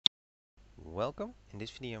Welcome. In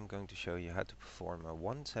this video I'm going to show you how to perform a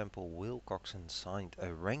one-sample Wilcoxon signed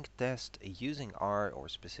rank test using R, or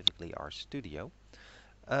specifically RStudio.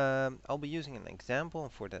 I'll be using an example,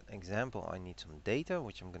 and for that example I need some data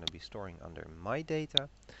which I'm going to be storing under my data.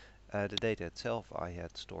 The data itself I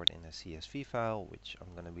had stored in a CSV file which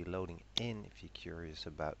I'm going to be loading in if you're curious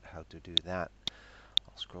about how to do that.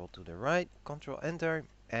 I'll scroll to the right, Control Enter,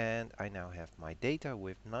 and I now have my data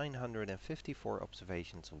with 954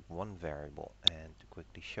 observations of one variable. And to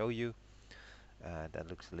quickly show you, that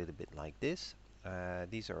looks a little bit like this.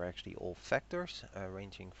 These are actually all factors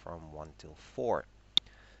ranging from 1 till 4.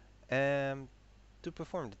 To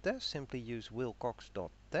perform the test, simply use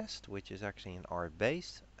wilcox.test, which is actually an R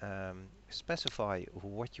base. Specify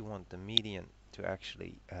what you want the median to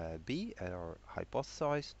actually be, or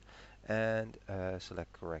hypothesized, and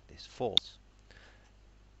select correct is false.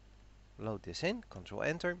 Load this in, Control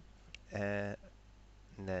Enter, and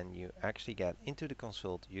then you actually get into the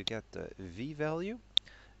console. You get the V value,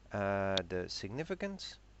 the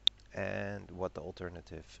significance, and what the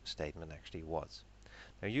alternative statement actually was.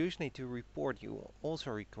 Now usually to report you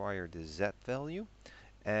also require the Z value,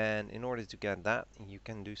 and in order to get that you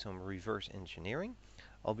can do some reverse engineering.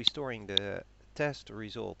 I'll be storing the test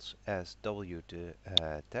results as W to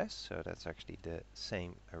test, so that's actually the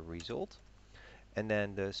same result, and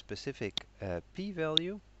then the specific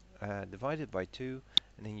p-value divided by 2,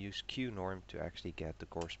 and then use q norm to actually get the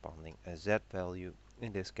corresponding z value,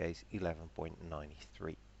 in this case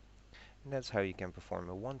 11.93. And that's how you can perform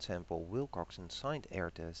a one-sample Wilcoxon signed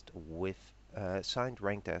R test with signed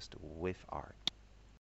rank test with R.